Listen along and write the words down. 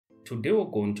Today we're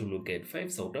going to look at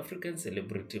 5 South African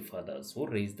celebrity fathers who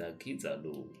raised their kids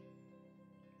alone.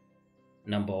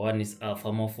 Number 1 is Alpha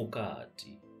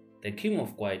Mofokati. The king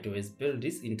of Kwaito has built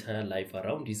his entire life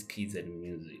around his kids and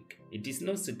music. It is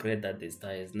no secret that the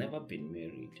star has never been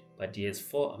married, but he has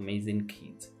 4 amazing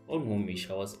kids, on whom he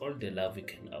showers all the love he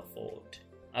can afford.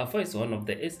 Alpha is one of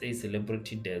the SA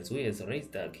celebrity dads who has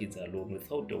raised their kids alone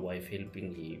without a wife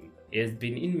helping him. He has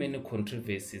been in many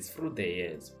controversies through the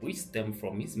years, which stem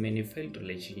from his many failed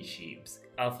relationships.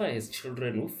 Alpha has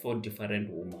children with 4 different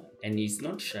women, and he is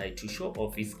not shy to show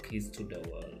off his kids to the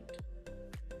world.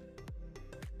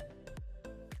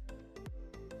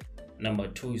 Number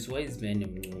 2 is Wiseman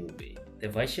Mncube. The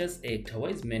vicious actor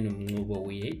Wiseman Mncube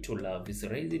we hate to love is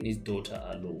raising his daughter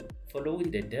alone.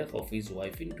 Following the death of his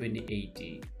wife in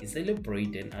 2018, he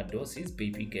celebrates and adores his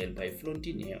baby girl by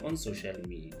flaunting her on social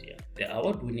media. The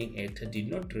award-winning actor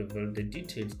did not reveal the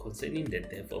details concerning the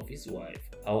death of his wife.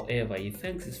 However, he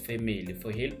thanks his family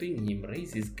for helping him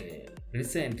raise his girl.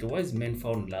 Recently, Wiseman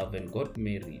found love and got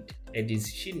married, a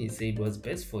decision he said was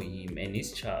best for him and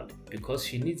his child because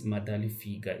she needs a motherly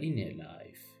figure in her life.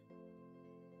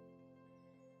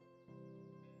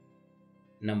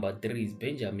 Number 3 is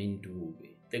Benjamin Dube.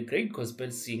 The great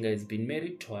gospel singer has been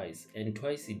married twice and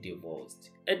twice he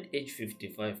divorced. At age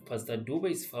 55, Pastor Dube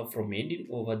is far from handing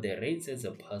over the reins as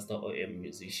a pastor or a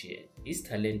musician. His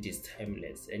talent is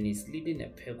timeless and is leading a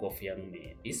pack of young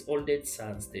men. His oldest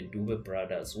sons, the Dube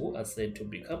brothers, who are said to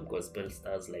become gospel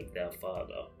stars like their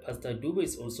father. Pastor Dube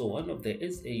is also one of the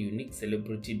SA unique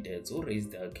celebrity dads who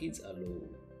raised their kids alone.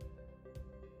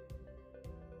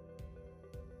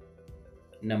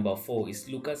 Number 4 is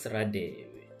Lucas Radebe.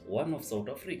 One of South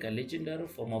Africa's legendary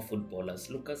former footballers,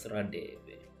 Lucas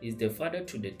Radebe, is the father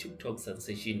to the TikTok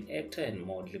sensation actor and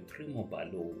model Primo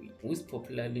Baloyi, who is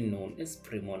popularly known as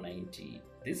Primo 90.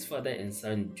 This father and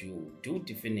son do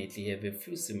definitely have a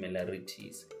few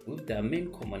similarities, with their main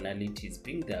commonalities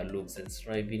being their looks and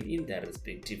striving in their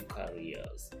respective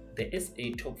careers. The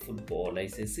SA top footballer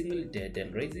is a single dad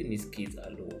and raising his kids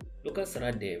alone. Lucas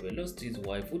Radebe lost his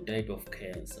wife who died of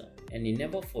cancer, and he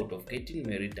never thought of getting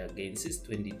married again since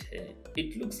 2010.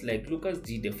 It looks like Lucas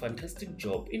did a fantastic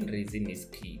job in raising his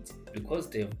kids because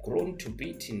they have grown to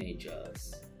be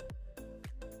teenagers.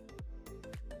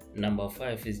 Number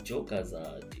 5 is Joe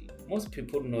Gazadi. Most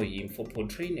people know him for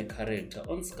portraying a character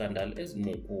on Scandal as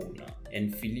Mukuna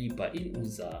and Philippa in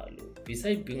Uzalo.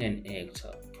 Besides being an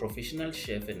actor, professional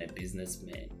chef and a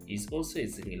businessman, he is also a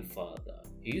single father.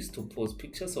 He used to post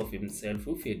pictures of himself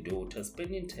with a daughter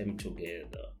spending time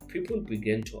together. People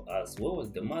began to ask where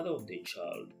was the mother of the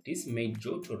child. This made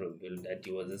Joe to reveal that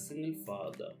he was a single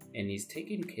father and is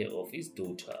taking care of his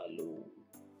daughter alone.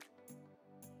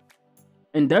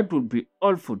 And that would be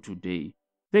all for today.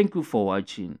 Thank you for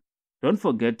watching. Don't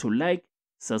forget to like,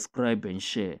 subscribe and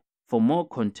share for more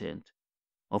content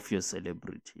of your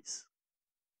celebrities.